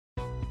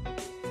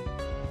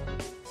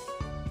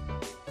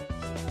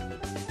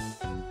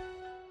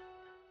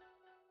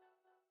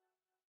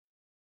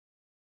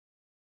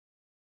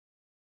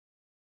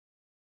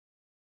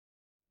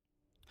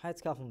Hi, it's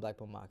Cal from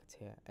BlackBull Markets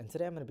here, and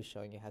today I'm going to be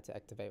showing you how to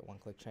activate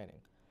one-click trading.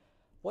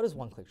 What is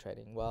one-click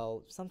trading?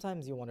 Well,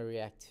 sometimes you want to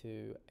react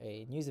to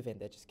a news event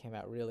that just came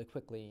out really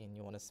quickly and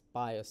you want to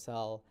buy or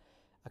sell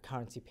a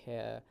currency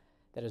pair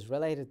that is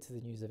related to the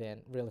news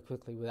event really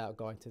quickly without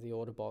going to the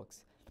order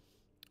box.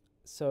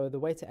 So the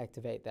way to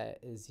activate that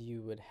is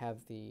you would have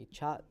the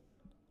chart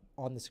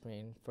on the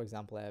screen. For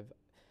example, I have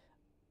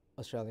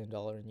Australian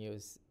dollar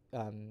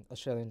and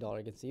Australian dollar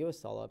against the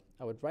US dollar.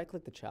 I would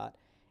right-click the chart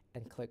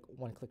and click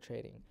one-click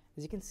trading.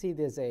 As you can see,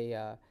 there's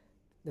a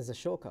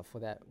shortcut for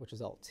that, which is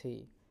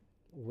Alt-T,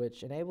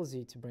 which enables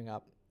you to bring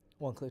up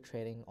one-click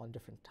trading on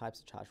different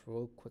types of charts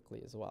real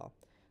quickly as well.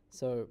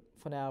 So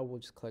for now, we'll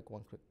just click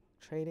one-click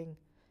trading,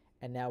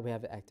 and now we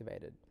have it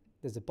activated.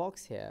 There's a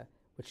box here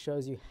which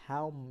shows you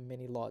how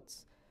many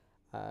lots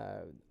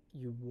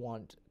you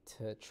want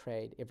to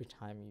trade every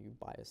time you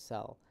buy or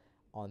sell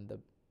on the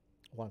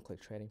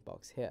one-click trading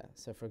box here.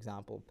 So for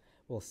example,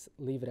 we'll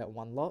leave it at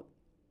one lot.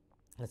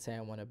 Let's say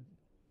I want to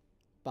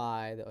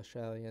buy the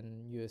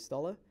Australian US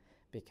dollar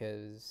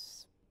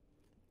because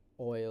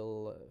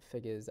oil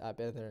figures are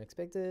better than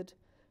expected.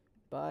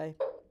 Buy,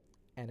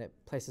 and it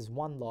places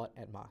one lot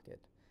at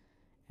market.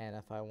 And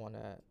if I want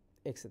to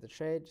exit the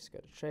trade, just go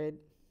to trade,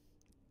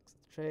 exit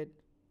the trade,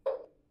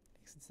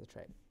 exits the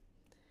trade.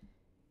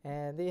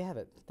 And there you have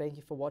it. Thank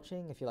you for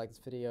watching. If you like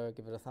this video,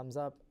 give it a thumbs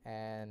up.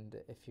 And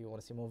if you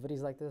want to see more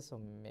videos like this, or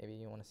maybe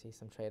you want to see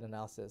some trade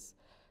analysis,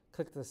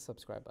 click the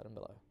subscribe button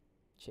below.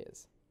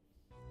 Cheers.